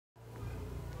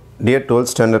Dear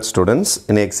 12th standard students,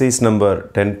 in exercise number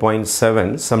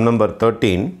 10.7, sum number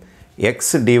 13,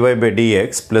 x dy by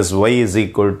dx plus y is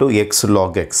equal to x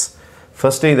log x.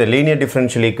 First, the linear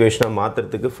differential equation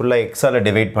மாத்திரத்துக்கு full x ஆல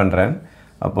divide பண்றேன்.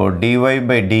 அப்போ dy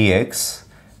by dx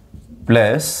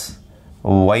plus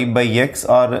y by x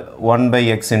or 1 by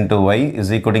x into y is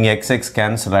equal to x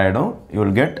cancel ஆயிடும். You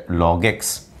will get log x.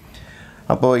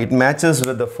 அப்போ it matches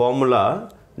with the formula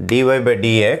dy by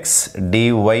dx dy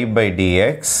by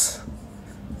dx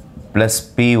plus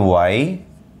py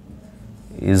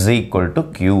is equal to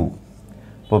q.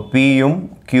 இப்போ p யும்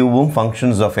q வும்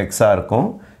functions of x ஆ இருக்கும்.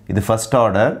 இது first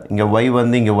order. இங்க y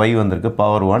வந்து இங்க y வந்திருக்கு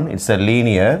power 1. It's a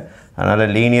linear. அதனால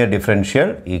linear differential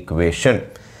equation.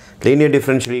 Linear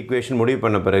differential equation முடிவு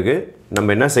பண்ண பிறகு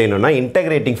நம்ம என்ன செய்யணும்னா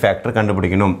integrating factor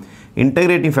கண்டுபிடிக்கணும்.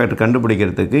 Integrating factor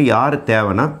கண்டுபிடிக்கிறதுக்கு யார்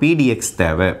தேவைனா pdx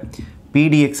தேவை.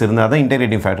 pdx இருந்தால் தான்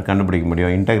integrating factor கண்டுபிடிக்க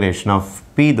முடியும். Integration of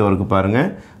p இதோருக்கு பாருங்க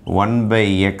 1 by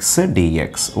x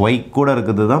dx. y கூட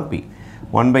இருக்குது தான் p.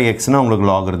 1 by x னா உங்களுக்கு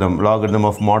logarithm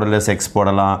of modulus x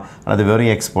போடலாம், அது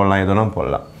வெறும் x போடலாம், இதெல்லாம்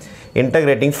போடலாம்.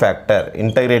 Integrating factor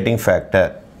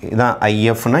இதான்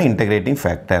if னா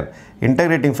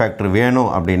integrating factor வேணும்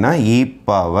அப்படின்னா e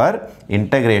power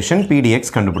integration pdx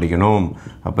கண்டுபிடிக்கணும்.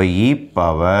 அப்போ e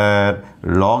power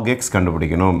log x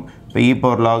கண்டுபிடிக்கணும். இப்போ e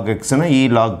power log x னா e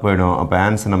log போயிடும். அப்போ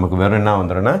ஆன்சர் நமக்கு வெறும் என்ன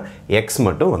வந்துரும்னா x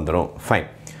மட்டும் வந்துரும். ஃபைன்.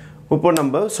 இப்போ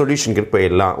நம்ம சொல்யூஷனுக்கு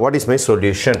போயிடலாம். What is my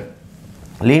solution?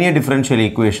 Linear differential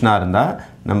ஈக்குவேஷனாக இருந்தால்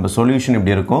நம்ம சொல்யூஷன்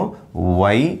இப்படி இருக்கும்.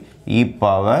 y e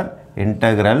power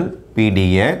integral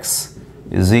pdx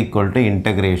is equal to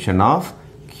integration of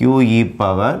q e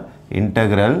power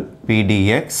integral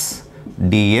pdx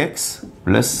dx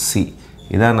plus c.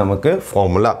 இதான் நமக்கு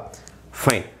ஃபார்முலா.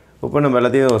 ஃபைன். இப்போ நம்ம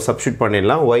எல்லாத்தையும் சப்ஸ்டிட்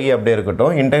பண்ணிடலாம். y அப்படியே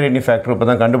இருக்கட்டும். இன்டகிரேட்டிங் ஃபேக்டர் இப்போ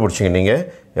தான் கண்டுபிடிச்சிங்க நீங்கள்.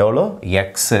 எவ்வளோ?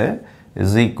 x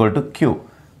is equal to q.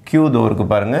 q தோருக்கு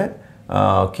பாருங்கள்.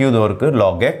 q தோருக்கு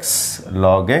log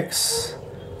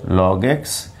x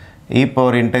e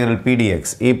power integral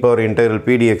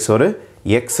pdx ஒரு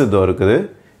x தோருக்குது.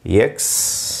 x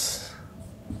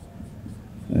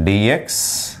dx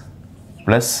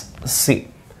plus c.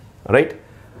 Right.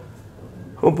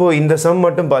 இப்போ இந்த சம்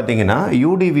மட்டும் பார்த்தீங்கன்னா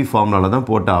udv ஃபார்முலால தான்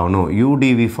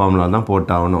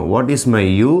போட்டாகணும். What is my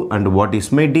u and what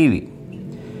is my dv?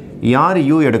 யார்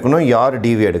u எடுக்கணும், யார்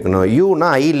dv எடுக்கணும்? uனா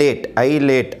i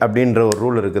late அப்படின்ற ஒரு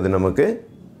ரூல் இருக்குது நமக்கு.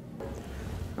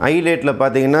 i lateல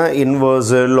பார்த்தீங்கன்னா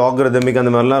இன்வர்ஸ் லாகரிதமிக்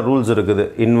அந்த மாதிரிலாம் ரூல்ஸ் இருக்குது.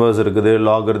 இன்வர்ஸ் இருக்குது,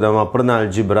 லாகரிதம், அப்புறம் தான்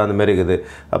அல்ஜிப்ரா அந்த மாதிரி இருக்குது.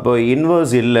 அப்போ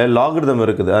இன்வர்ஸ் இல்லை, லாகரிதம்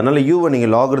இருக்குது. அதனால் யூவை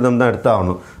நீங்கள் லாகரிதம் தான்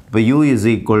எடுத்தாகணும். இப்போ u is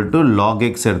equal to log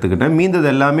x எடுத்துக்கிட்டேன். மீந்தது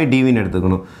எல்லாமே dvன்னு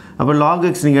எடுத்துக்கணும். அப்போ log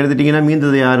x நீங்கள் எடுத்துட்டிங்கன்னா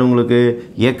மீந்தது யார் உங்களுக்கு?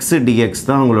 x dx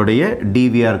தான் உங்களுடைய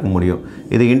dvயாக இருக்க முடியும்.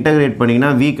 இதை இன்டகிரேட்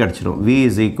பண்ணிங்கன்னா v கிடச்சிடும். v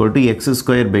is equal to x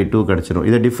square by 2 கிடச்சிடும்.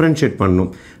 இதை டிஃப்ரென்ஷியேட் பண்ணணும்.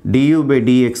 du by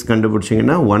dx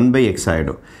கண்டுபிடிச்சிங்கன்னா 1 by x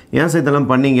ஆகிடும். ஏன் சார் இதெல்லாம்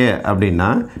பண்ணீங்க அப்படின்னா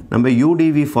நம்ம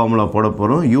udv ஃபார்முலா போட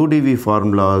போகிறோம். udv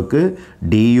ஃபார்முலாவுக்கு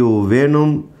du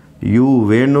வேணும், u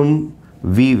வேணும்,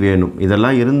 v வேணும்.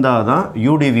 இதெல்லாம் இருந்தால் தான்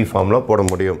udv ஃபார்முலா போட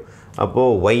முடியும்.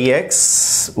 அப்போது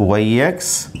yx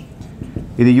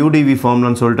இது udv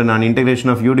ஃபார்முலான்னு சொல்லிட்டு நான்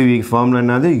இன்டகிரேஷன் ஆஃப் udv ஃபார்முலா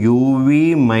என்னது? uv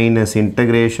minus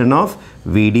integration of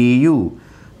vdu.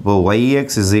 இப்போது yx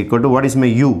is equal to what is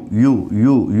my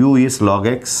u is log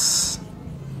x.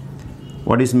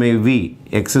 What is my v?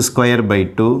 x square by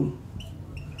 2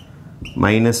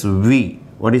 minus v.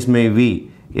 What is my v?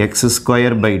 x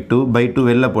square by 2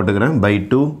 வெளில போட்டுக்கிறேன். by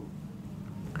 2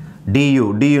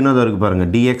 du னா அதற்கு பாருங்க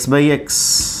dx by x.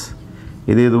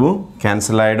 இதுவும்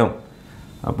cancel ஆகிடும்.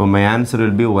 அப்போ my answer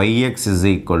will be yx is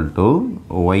equal to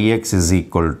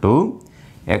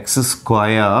x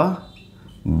square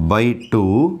by 2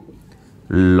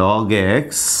 log x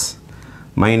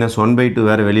minus 1 by 2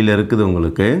 வேறு வெளியில் இருக்குது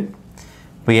உங்களுக்கு.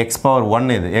 இப்போ x power 1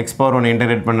 இது. x power 1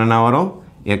 இன்டகிரேட் பண்ணனா வரும்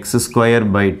x square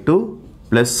by 2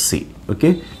 plus c. Okay,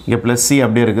 இங்கே plus c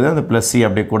அப்படியே இருக்குது. அந்த plus c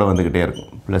அப்படியே கூட வந்துக்கிட்டே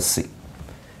இருக்கும். plus c.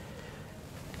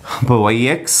 இப்போ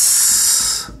yx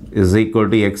is equal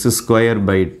to x square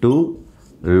by 2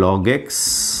 log x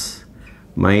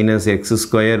minus x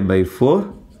square by 4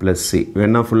 plus c.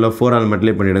 வேணா ஃபுல்லாக 4 ஆல்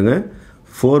மல்டிப்ளை பண்ணிவிடுங்க.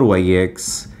 4yx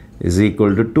is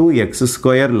equal to 2x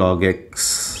square log x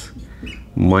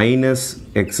minus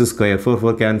x square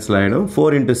 4 cancel ஆகிடும்.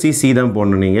 4 into c தான்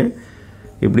போடணும். நீங்கள்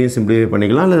இப்படியும் simplify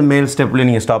பண்ணிக்கலாம், அல்லது மேல் ஸ்டெப்லேயே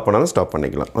நீங்கள் ஸ்டாப் பண்ணாலும் ஸ்டாப்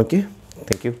பண்ணிக்கலாம். Okay,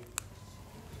 thank you.